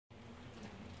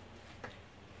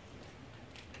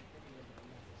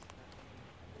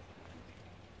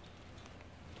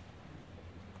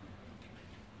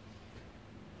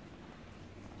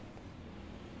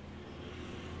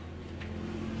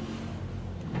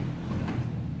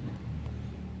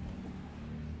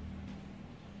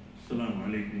Assalamu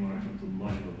alaikum wa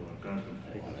rahmatullahi wa barakatuh.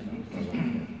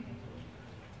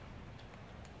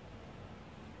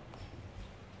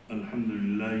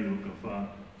 Alhamdulillahi wa kafa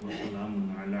wa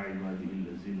salamun ala ibadihi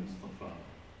allazina istafa.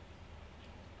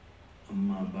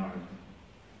 Amma ba'd.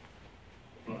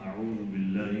 فأعوذ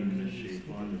بالله من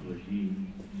الشيطان الرجيم.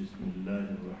 بسم الله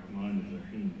الرحمن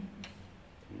الرحيم.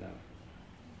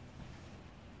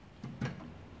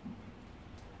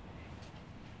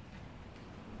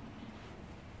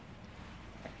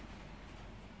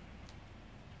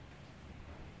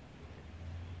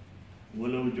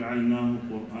 ولو جعلناه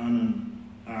قرآنا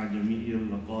أعجميا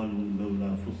لقالوا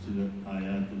لولا فصلت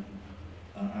آياته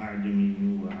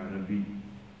أعجمي وعربي.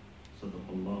 صدق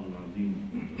الله العظيم.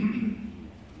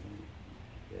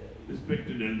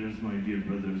 Respected elders, my dear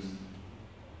brothers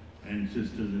and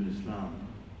sisters in Islam.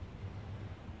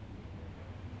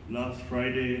 Last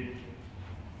Friday,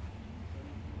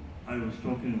 I was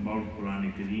talking about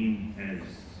Quran Kareem as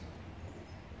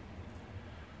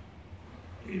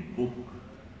a book,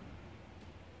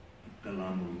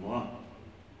 Kalamullah,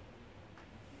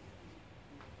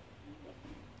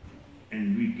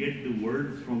 and we get the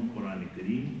words from Quran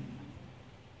Kareem,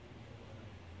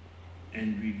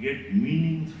 and we get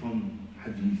meanings from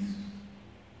Hadith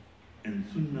and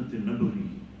Sunnat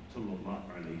Nabawi sallallahu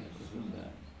alayhi wa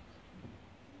sallam.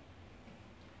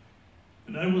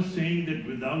 And I was saying that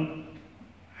without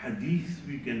Hadith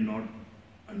we cannot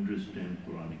understand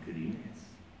Quran Kareem.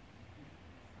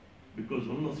 Because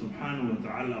Allah subhanahu wa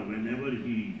ta'ala, whenever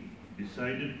He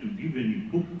decided to give any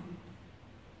book,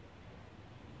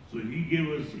 so He gave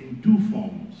us in two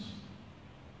forms.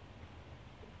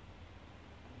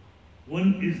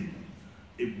 One is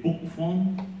a book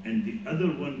form and the other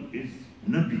one is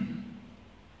Nabi.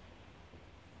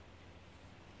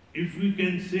 If we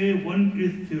can say one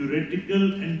is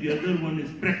theoretical and the other one is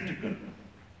practical.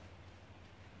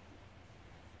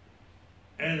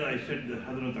 As I said, the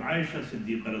Hazrat Aisha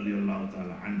Siddiqa radiallahu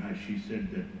ta'ala anha, she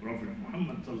said that Prophet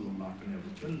Muhammad sallallahu alayhi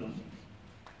wa sallam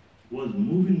was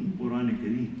moving Quran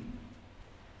Kareem.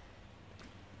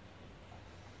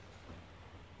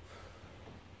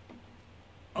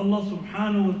 Allah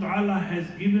subhanahu wa ta'ala has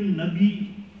given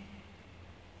Nabi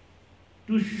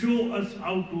to show us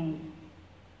how to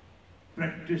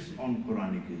practice on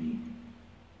Quran Kareem.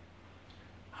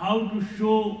 How to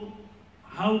show,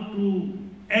 how to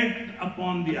act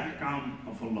upon the ahkam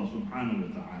of Allah subhanahu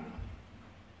wa ta'ala.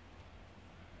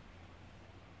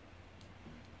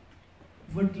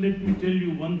 But let me tell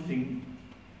you one thing.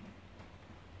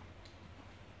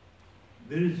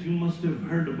 You must have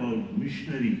heard about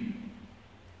missionary.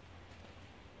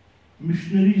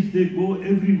 Missionaries, they go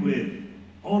everywhere,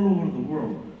 all over the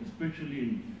world,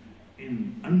 especially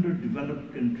in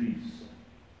underdeveloped countries.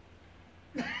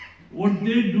 What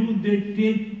they do, they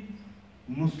take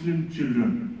Muslim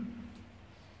children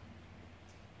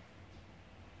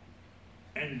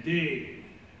and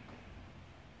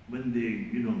when they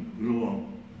grow up,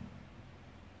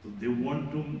 so they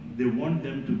want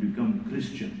them to become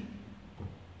Christian.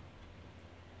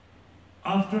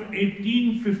 After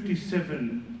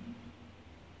 1857,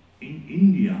 in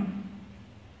India,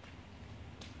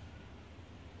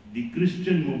 the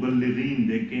Christian Muballighin,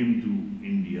 they came to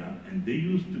India and they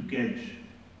used to catch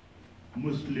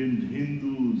Muslims,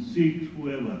 Hindus, Sikhs,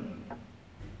 whoever.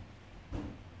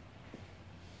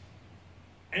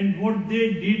 And what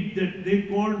they did, that they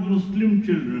called Muslim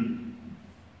children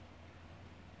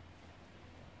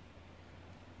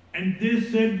and they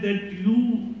said that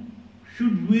you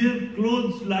should wear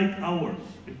clothes like ours.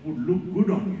 It would look good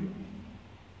on you.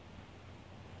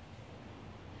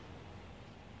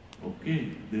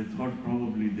 Okay, they thought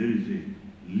probably there is a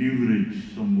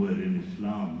leverage somewhere in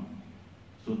Islam.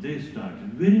 So they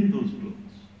started wearing those clothes.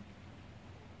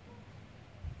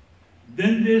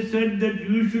 Then they said that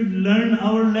you should learn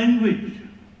our language.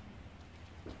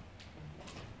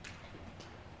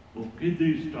 Okay,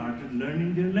 they started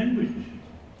learning their language.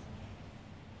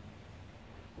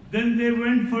 Then they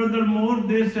went furthermore,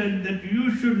 they said that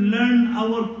you should learn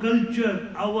our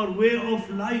culture, our way of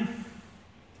life.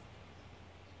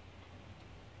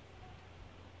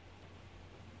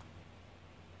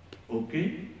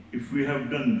 Okay, if we have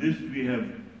done this, we have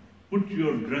put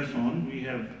your dress on, we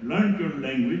have learned your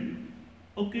language,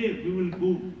 okay, we will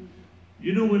go.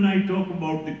 You know, when I talk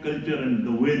about the culture and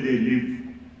the way they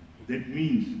live, that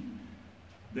means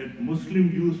that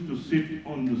Muslims used to sit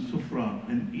on the sufra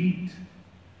and eat.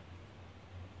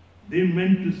 They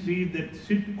meant to see that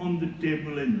sit on the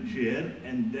table and chair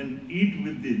and then eat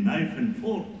with the knife and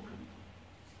fork.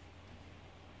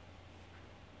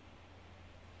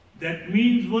 That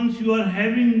means once you are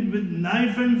having with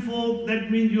knife and fork,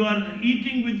 that means you are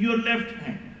eating with your left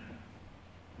hand.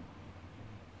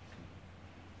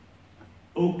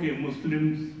 Okay,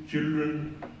 Muslims,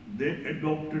 children, they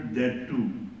adopted that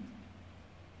too.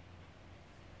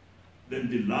 Then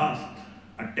the last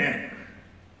attack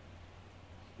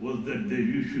was that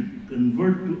you should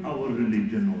convert to our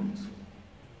religion also.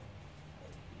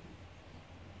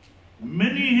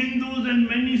 Many Hindus and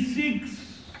many Sikhs,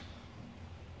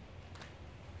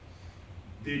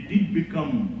 they did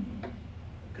become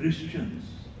Christians.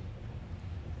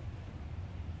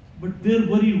 But their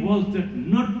worry was that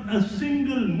not a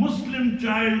single Muslim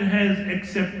child has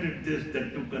accepted this,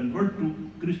 that to convert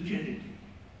to Christianity.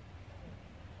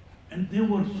 And they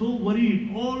were so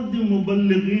worried. All the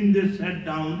Muballighin, they sat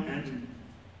down and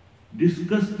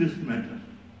discussed this matter.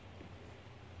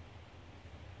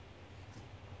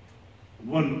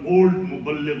 One old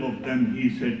Muballigh of them, he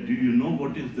said, do you know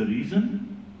what is the reason?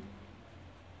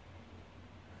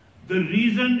 The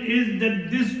reason is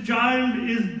that this child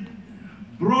is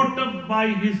brought up by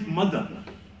his mother.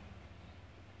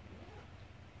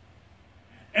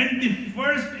 And the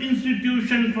first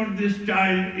institution for this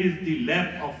child is the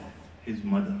lap of his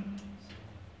mother.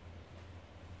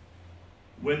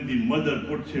 When the mother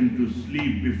puts him to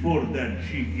sleep, before that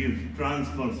she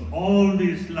transfers all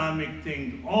the Islamic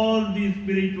things, all the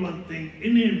spiritual things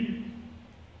in him.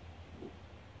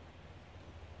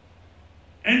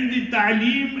 And the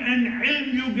ta'aleem and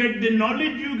ilm you get, the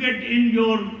knowledge you get in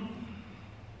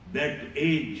that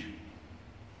age,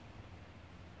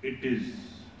 it is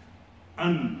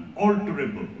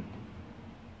unalterable.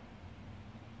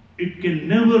 It can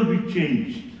never be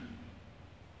changed.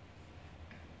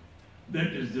 That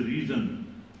is the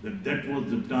reason that was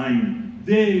the time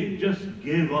they just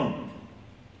gave up,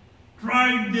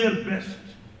 tried their best.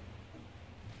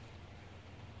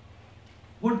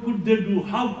 What could they do?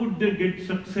 How could they get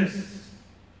success?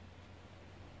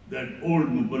 That old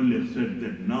Muballigh said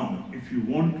that now, if you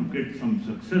want to get some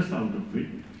success out of it,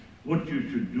 what you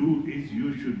should do is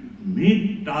you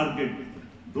should target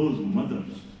those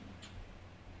mothers.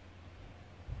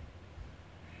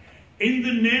 In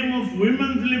the name of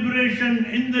women's liberation,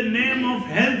 in the name of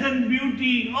health and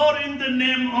beauty, or in the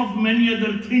name of many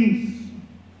other things,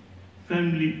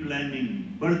 family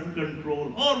planning, birth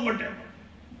control, or whatever.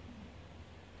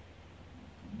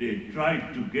 They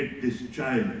tried to get this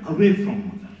child away from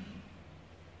mother.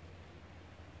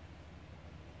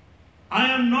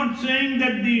 I am not saying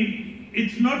that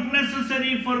it's not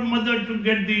necessary for mother to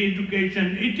get the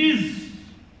education. It is.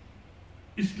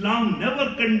 Islam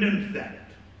never condemns that.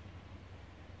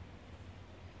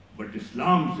 But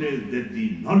Islam says that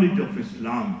the knowledge of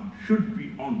Islam should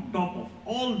be on top of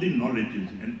all the knowledges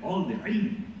and all the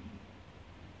ilm.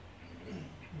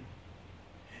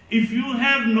 If you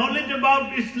have knowledge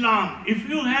about Islam, if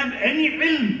you have any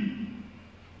ilm,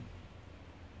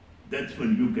 that's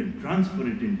when you can transfer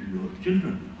it into your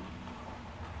children.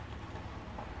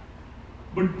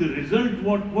 But the result,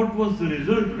 what was the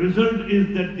result? Result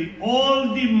is that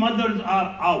all the mothers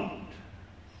are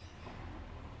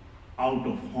out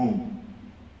of home.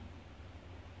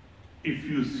 If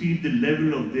you see the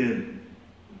level of their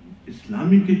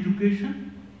Islamic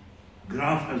education,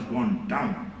 graph has gone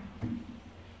down.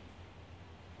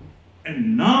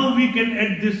 And now we can,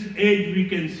 at this age, we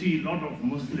can see a lot of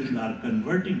Muslims are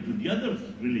converting to the other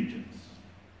religions.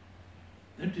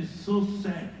 That is so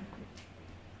sad.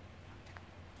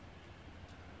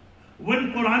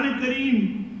 When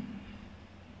Quran-e-Kareem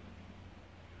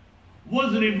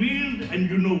was revealed, and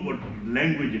you know what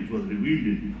language it was revealed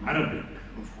in, Arabic,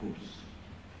 of course.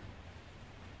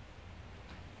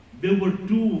 There were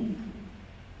two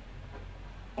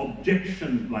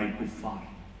objections by kuffar.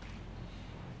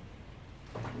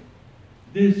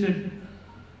 They said,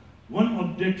 one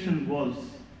objection was,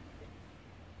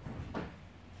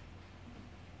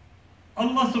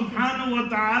 Allah subhanahu wa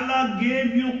ta'ala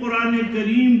gave you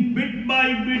Quran-e-Kareem bit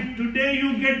by bit. Today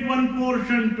you get one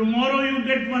portion, tomorrow you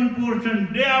get one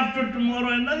portion, day after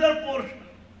tomorrow another portion.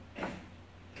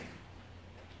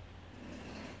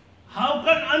 How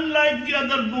can, unlike the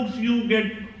other books, you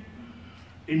get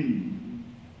in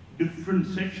different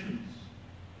sections?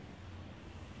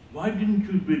 Why didn't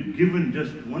you be given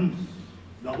just once,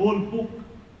 the whole book?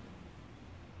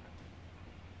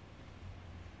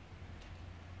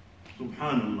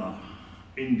 Subhanallah,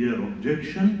 in their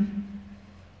objection,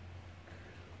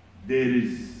 there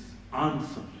is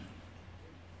answer.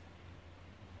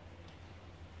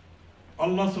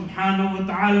 Allah subhanahu wa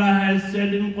ta'ala has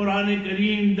said in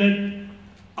Quran-e-Kareem that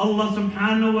Allah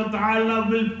subhanahu wa ta'ala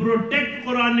will protect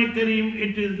Quran Kareem.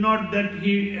 It is not that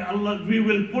we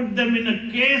will put them in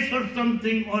a case or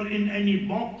something or in any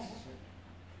box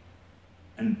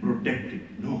and protect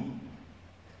it. No.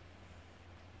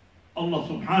 Allah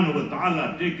subhanahu wa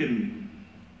ta'ala taken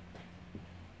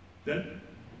that.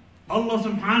 Allah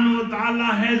subhanahu wa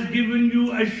ta'ala has given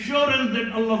you assurance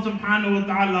that Allah subhanahu wa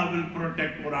ta'ala will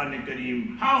protect Quran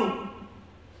Kareem. How?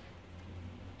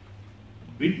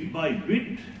 Bit by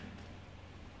bit,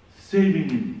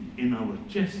 saving in our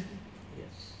chest.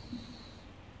 Yes.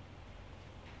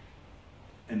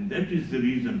 And that is the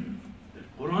reason that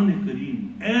Quran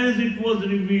Kareem, as it was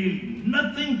revealed,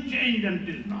 nothing changed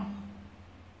until now.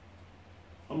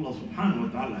 Allah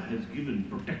subhanahu wa ta'ala has given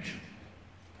protection.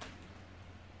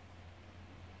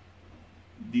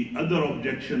 The other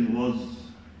objection was,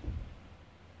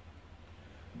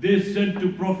 they said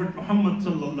to Prophet Muhammad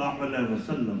sallallahu alaihi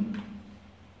wasallam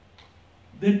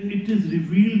that it is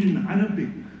revealed in Arabic.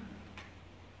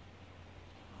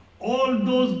 All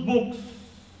those books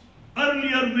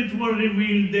earlier which were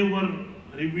revealed, they were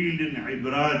revealed in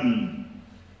Ibrani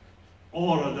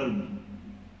or other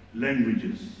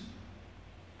languages,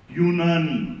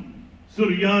 Yunani,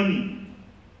 Suryani.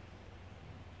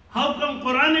 How come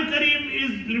Quran Kareem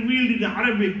is revealed in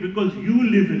Arabic? Because you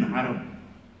live in Arab.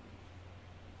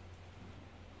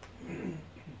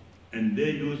 And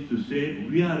they used to say,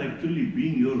 we are actually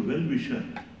being your well-wisher.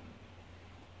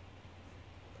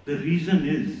 The reason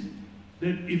is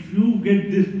that if you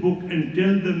get this book and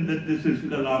tell them that this is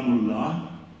Kalamullah,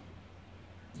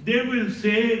 they will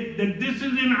say that this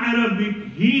is in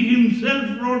Arabic. He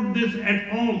himself wrote this at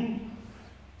home.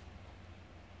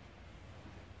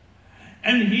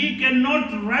 And he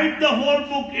cannot write the whole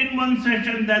book in one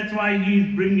session. That's why he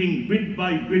is bringing bit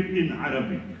by bit in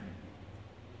Arabic.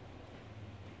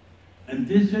 And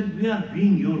they said, we are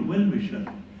being your well-wisher.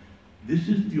 This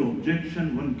is the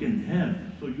objection one can have.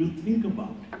 So you think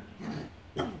about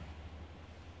it.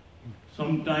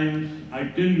 Sometimes, I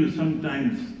tell you,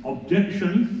 sometimes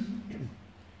objections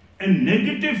and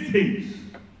negative things,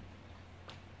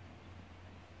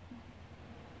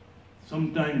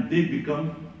 sometimes they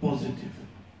become positive.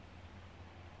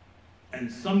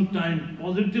 And sometimes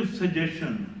positive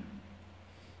suggestion,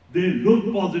 they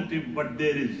look positive, but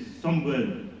there is somewhere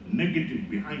negative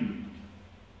behind it.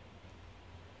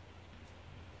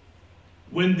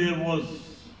 When there was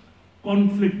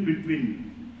conflict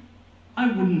between, I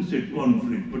wouldn't say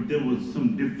conflict, but there was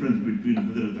some difference between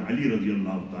Hazrat Ali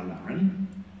radiallahu ta'ala anhu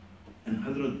and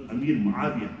Hazrat Amir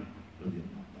Muawiyah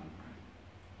radiallahu ta'ala anhu.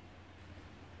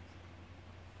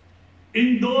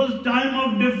 In those time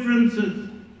of differences,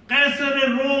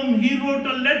 Qaisar-e-Rome, he wrote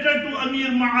a letter to Amir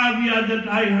Muawiyah that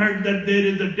I heard that there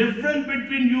is a difference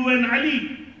between you and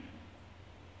Ali.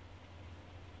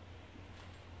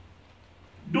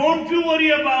 Don't you worry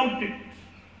about it.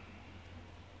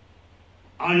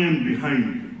 I am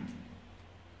behind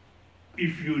you.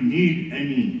 If you need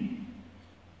any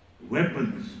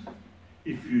weapons,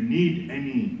 if you need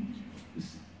any,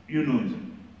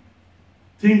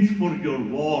 things for your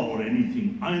war or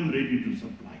anything, I am ready to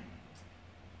supply.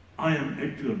 I am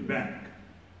at your back.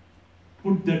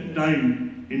 Put that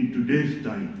time in today's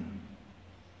time.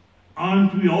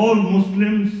 Aren't we all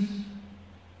Muslims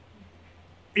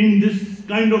in this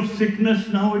kind of sickness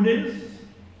nowadays?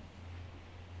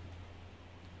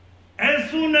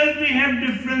 As soon as we have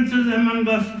differences among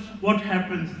us, what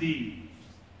happens? The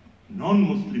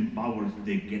non-Muslim powers,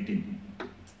 they get in.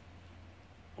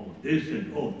 Oh, they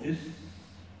said, oh,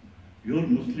 your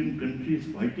Muslim country is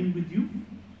fighting with you?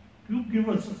 You give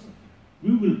us,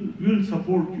 we will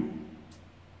support you.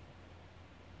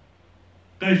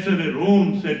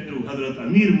 Qaisar-e-Rome said to Hazrat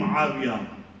Amir Muawiyah,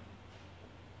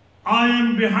 I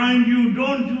am behind you,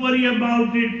 don't worry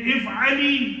about it. If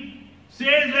Ali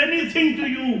says anything to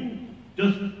you,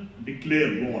 just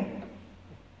declare war.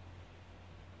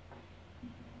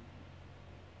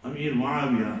 Amir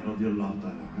Muawiyah radiallahu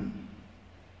ta'ala anhu,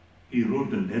 he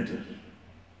wrote a letter.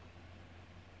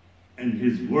 And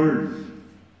his words,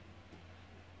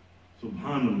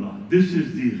 subhanallah, this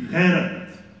is the ghairat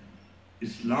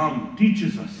Islam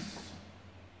teaches us.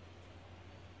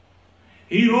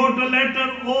 He wrote a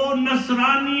letter, O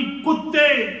Nasrani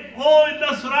kutte, O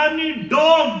Nasrani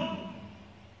dog.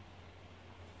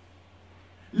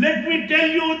 Let me tell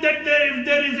you that if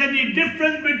there is any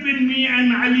difference between me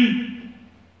and Ali,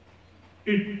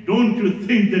 don't you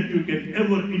think that you can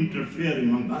ever interfere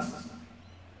among us?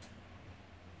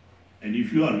 And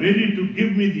if you are ready to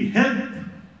give me the help,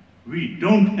 we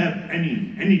don't have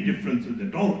any differences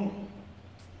at all.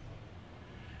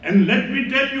 And let me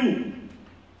tell you,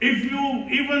 If you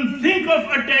even think of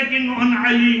attacking on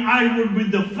Ali, I would be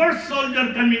the first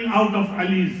soldier coming out of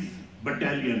Ali's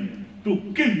battalion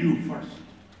to kill you first.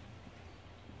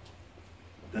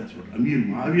 That's what Amir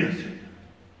Muawiyah said.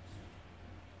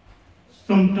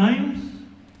 Sometimes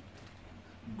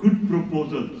good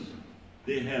proposals,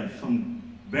 they have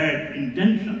some bad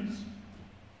intentions.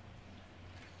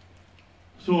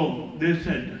 So they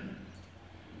said,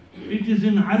 it is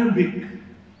in Arabic.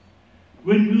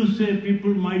 When you say,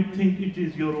 people might think it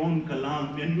is your own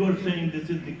kalam, and you are saying this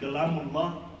is the kalam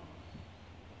Allah.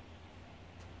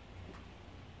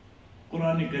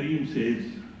 Quran Kareem says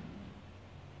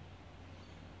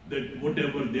that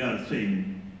whatever they are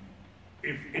saying,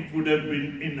 if it would have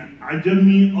been in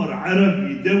Ajami or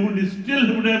Arabi, they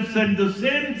would have said the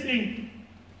same thing.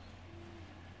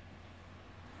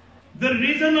 The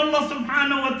reason Allah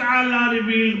subhanahu wa ta'ala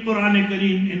revealed Quran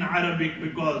Kareem in Arabic,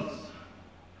 because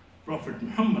Prophet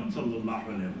Muhammad sallallahu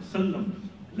alayhi wa sallam's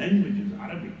language is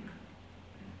Arabic.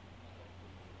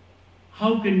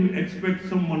 How can you expect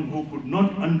someone who could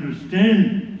not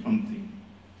understand something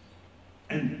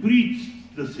and preach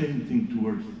the same thing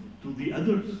to the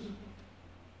others?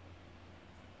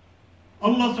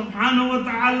 Allah subhanahu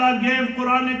wa ta'ala gave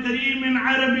Quran Kareem in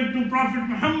Arabic to Prophet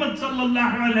Muhammad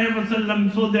sallallahu alayhi wa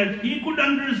sallam so that he could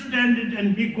understand it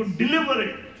and he could deliver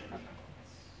it.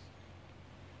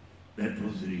 That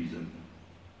was the reason.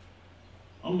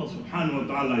 Allah subhanahu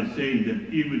wa ta'ala is saying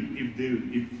that even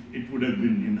if it would have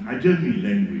been in Ajami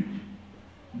language,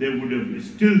 they would have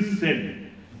still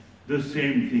said the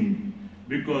same thing,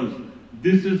 because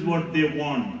this is what they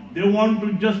want. They want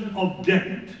to just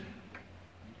object.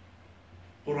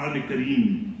 Quran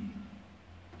Kareem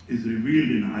is revealed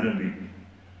in Arabic.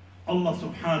 Allah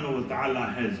subhanahu wa ta'ala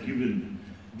has given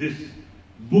this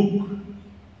book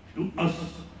to us,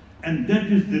 and that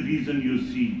is the reason you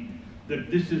see that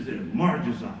this is a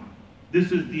mu'jiza.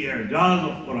 This is the i'jaz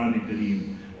of Quran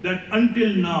Kareem. That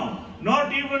until now,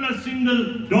 not even a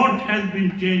single dot has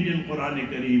been changed in Quran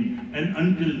Kareem, and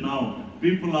until now,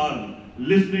 people are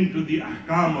listening to the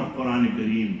ahkam of Quran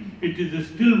Kareem. It is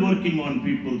still working on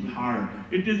people's heart.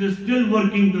 It is still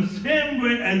working the same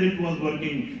way as it was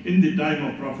working in the time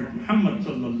of Prophet Muhammad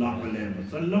sallallahu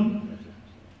alayhi wa sallam,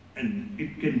 and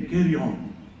it can carry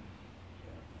on.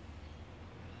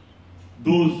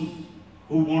 Those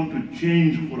who want to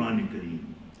change Quran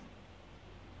Kareem,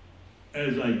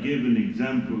 as I gave an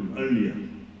example earlier,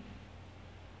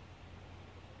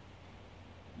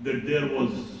 that there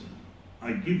was,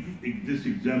 I give this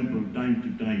example time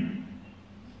to time.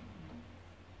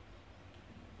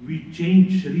 We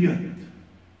change Shari'ah,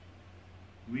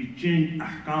 we change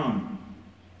ahkam.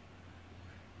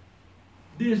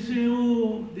 They say,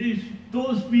 oh,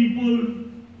 those people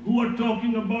who are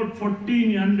talking about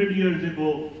 1400 years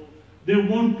ago, they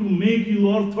want to make you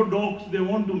orthodox, they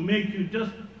want to make you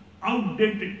just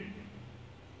outdated.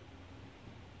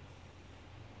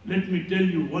 Let me tell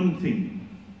you one thing.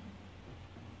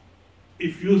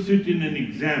 If you sit in an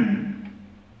exam,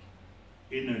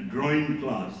 in a drawing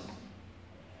class,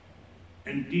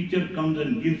 and teacher comes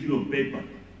and gives you a paper,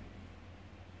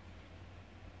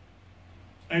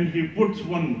 and he puts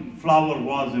one flower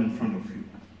vase in front of you,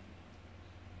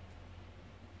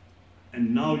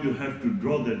 and now you have to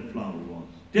draw that flower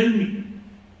vase. Tell me,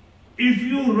 if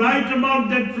you write about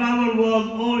that flower vase,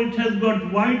 oh, it has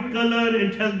got white color,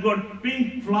 it has got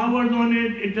pink flowers on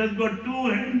it, it has got two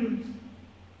handles,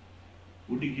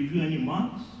 would he give you any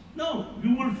marks? No,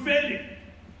 you will fail it.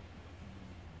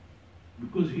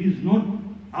 Because he is not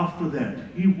after that.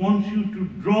 He wants you to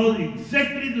draw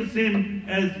exactly the same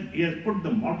as he has put the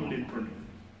model in front of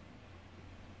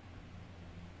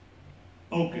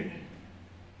you. Okay.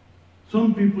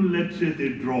 Some people, let's say they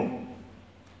draw,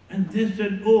 and they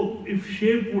said, oh, if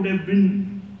shape would have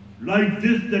been like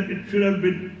this, that it should have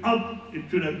been up, it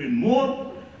should have been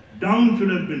more, down should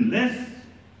have been less,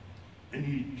 and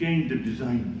he changed the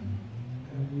design,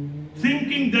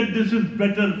 thinking that this is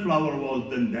better flower vase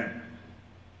than that.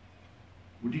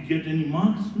 Would he get any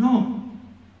marks? No.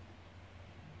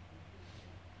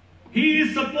 He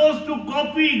is supposed to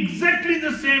copy exactly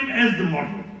the same as the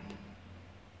model.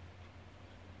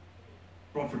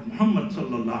 Prophet Muhammad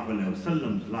sallallahu alaihi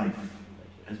wasallam's life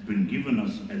has been given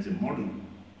us as a model.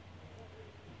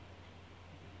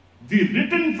 The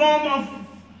written form of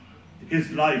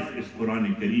his life is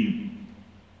Quran Kareem,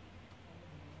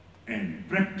 and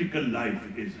practical life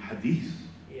is Hadith.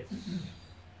 Yes.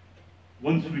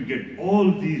 Once we get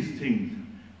all these things,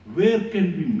 where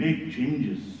can we make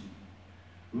changes?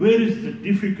 Where is the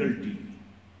difficulty?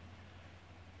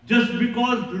 Just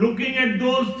because looking at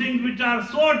those things which are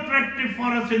so attractive for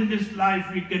us in this life,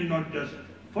 we cannot just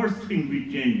first thing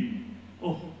we change,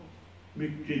 oh,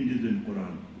 make changes in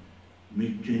Quran,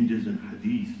 make changes in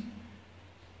Hadith,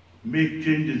 make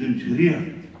changes in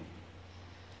Shari'Ah.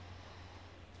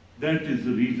 That is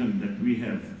the reason that we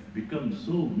have become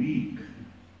so weak.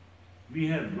 We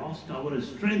have lost our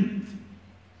strength.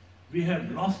 We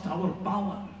have lost our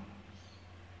power.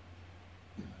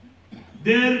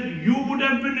 There you would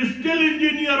have been still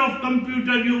engineer of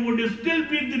computer, you would still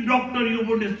be the doctor, you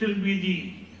would still be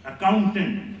the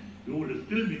accountant, you would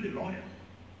still be the lawyer.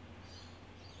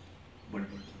 But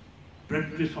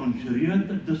practice on Shari'ah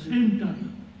at the same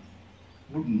time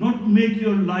would not make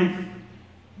your life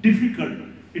difficult.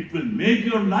 It will make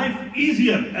your life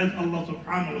easier, as Allah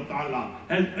subhanahu wa ta'ala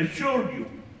has assured you.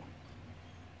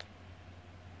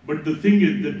 But the thing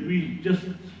is that we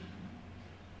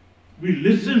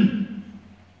listen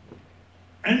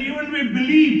and even we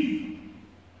believe,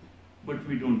 but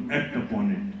we don't act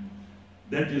upon it.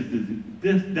 That is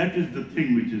the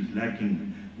thing which is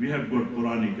lacking. We have got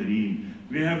Quran Kareem,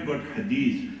 we have got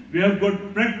Hadith, we have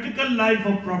got practical life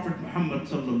of Prophet Muhammad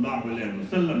sallallahu alaihi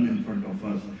wasallam in front of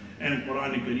us, and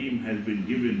Quran Kareem has been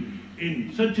given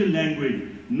in such a language.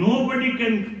 Nobody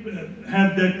can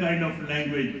have that kind of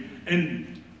language. And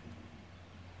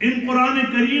in Quran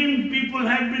Kareem, people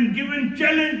have been given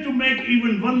challenge to make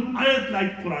even one ayat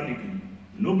like Quran Kareem.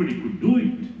 Nobody could do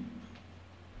it.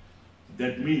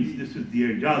 That means this is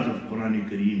the ijaz of Quran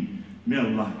Kareem. May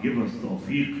Allah give us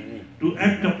tawfiq to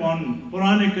act upon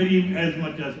Quran Kareem as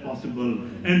much as possible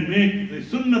and make the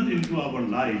sunnat into our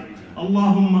life.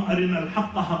 Allahumma arina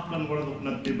al-haqqa haqqan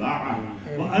warzuqna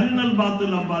ittiba'ah wa arina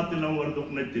al-batila batilan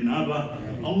warzuqna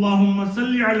ijtinabah. Allahumma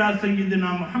salli ala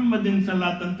sayyidina Muhammadin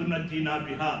salatan tunajjina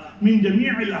biha min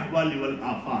jami'il ahwali wal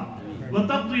afat wa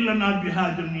taqdi lana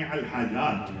biha jami'al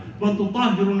hajat wa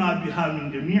tutahhiruna biha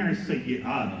min jami'is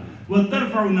sayyi'at wa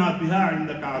tarfa'una biha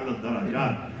 'indaka 'ala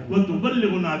ad-darajat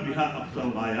وتبلغنا بها أقصى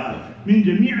الغايات من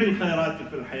جميع الخيرات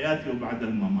في الحياة وبعد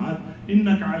الممات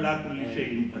إنك على كل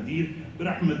شيء قدير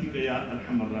برحمتك يا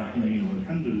أرحم الراحمين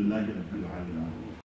والحمد لله رب العالمين.